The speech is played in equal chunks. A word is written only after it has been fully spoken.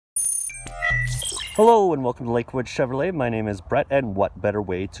Hello and welcome to Lakewood Chevrolet. My name is Brett, and what better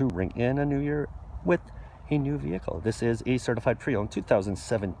way to ring in a new year with a new vehicle? This is a certified pre-owned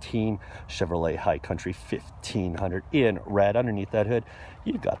 2017 Chevrolet High Country 1500 in red. Underneath that hood,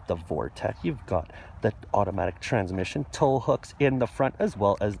 you've got the Vortec, you've got the automatic transmission, tow hooks in the front, as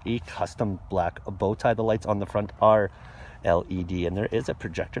well as a custom black bow tie. The lights on the front are LED, and there is a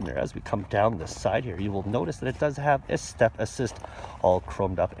projector in there. As we come down the side here, you will notice that it does have a step assist, all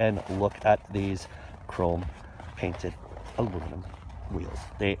chromed up, and look at these chrome painted aluminum wheels.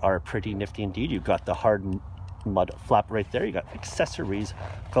 They are pretty nifty indeed. You've got the hard mud flap right there. You got accessories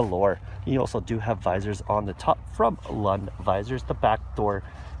galore. You also do have visors on the top from Lund Visors. The back door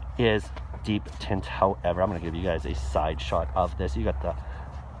is deep tint. However, I'm going to give you guys a side shot of this. You got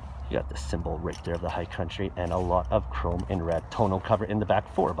the symbol right there of the High Country, and a lot of chrome in red. Tonneau cover in the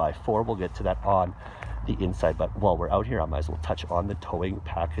back, 4x4. We'll get to that on the inside, but while we're out here, I might as well touch on the towing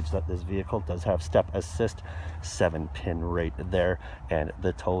package that this vehicle does have. Step assist, 7-pin right there, and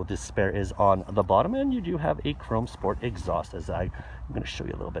the tow despair is on the bottom, and you do have a chrome sport exhaust. As I'm going to show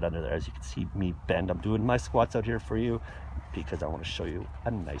you a little bit under there. As you can see me bend, I'm doing my squats out here for you because I want to show you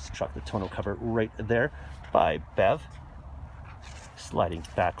a nice truck. The tonneau cover right there by Bev. Sliding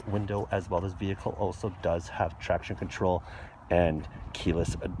back window as well. This vehicle also does have traction control and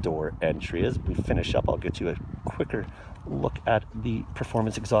keyless door entry. As we finish up, I'll get you a quicker look at the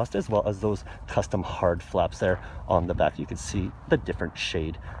performance exhaust, as well as those custom hard flaps there on the back. You can see the different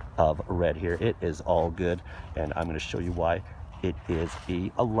shade of red here. It is all good, and I'm going to show you why it is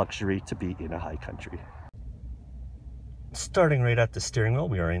a luxury to be in a High Country. Starting right at the steering wheel,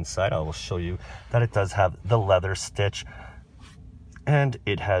 we are inside. I will show you that it does have the leather stitch, and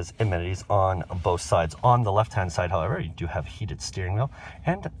it has amenities on both sides. On the left hand side, however, you do have heated steering wheel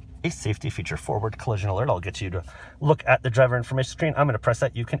and a safety feature, forward collision alert. I'll get you to look at the driver information screen. I'm going to press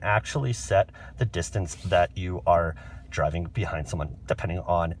that. You can actually set the distance that you are driving behind someone depending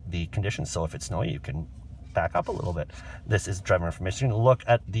on the conditions. So if it's snowy, you can back up a little bit. This is driver information. Look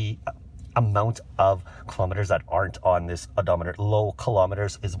at the amount of kilometers that aren't on this odometer. Low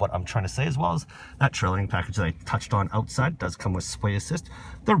kilometers is what I'm trying to say, as well as that trailering package that I touched on outside. Does come with sway assist,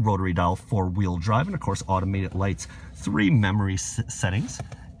 the rotary dial, 4-wheel drive, and of course automated lights, 3 memory settings,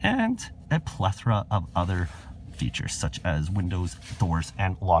 and a plethora of other features such as windows, doors,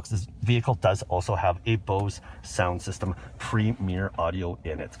 and locks. This vehicle does also have a Bose sound system, premier audio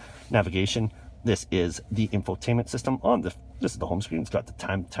in it. Navigation, this is the infotainment system on this is the home screen. It's got the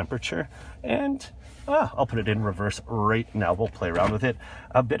time, temperature, and I'll put it in reverse right now. We'll play around with it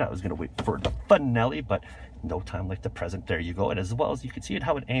a bit. I was going to wait for the finale, but no time like the present. There you go. And as well as you can see it,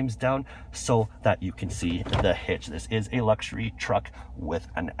 how it aims down so that you can see the hitch. This is a luxury truck with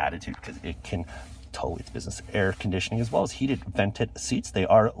an attitude because it can tow its business air conditioning, as well as heated vented seats. They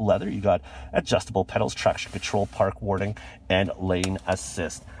are leather. You got adjustable pedals, traction control, park warning, and lane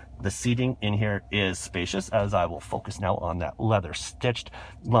assist. The seating in here is spacious, as I will focus now on that leather stitched,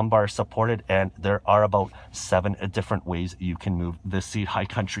 lumbar supported, and there are about 7 different ways you can move this seat. High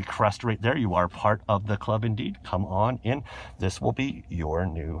Country crest right there. You are part of the club indeed. Come on in. This will be your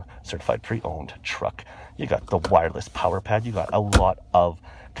new certified pre-owned truck. You got the wireless power pad. You got a lot of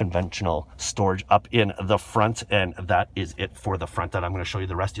conventional storage up in the front, and that is it for the front. That I'm going to show you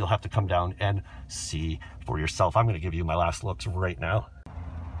the rest. You'll have to come down and see for yourself. I'm going to give you my last looks right now.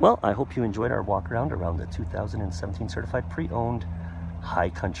 Well, I hope you enjoyed our walk around the 2017 certified pre-owned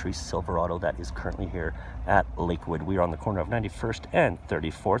High Country Silverado that is currently here at Lakewood. We are on the corner of 91st and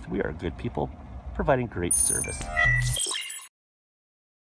 34th. We are good people providing great service.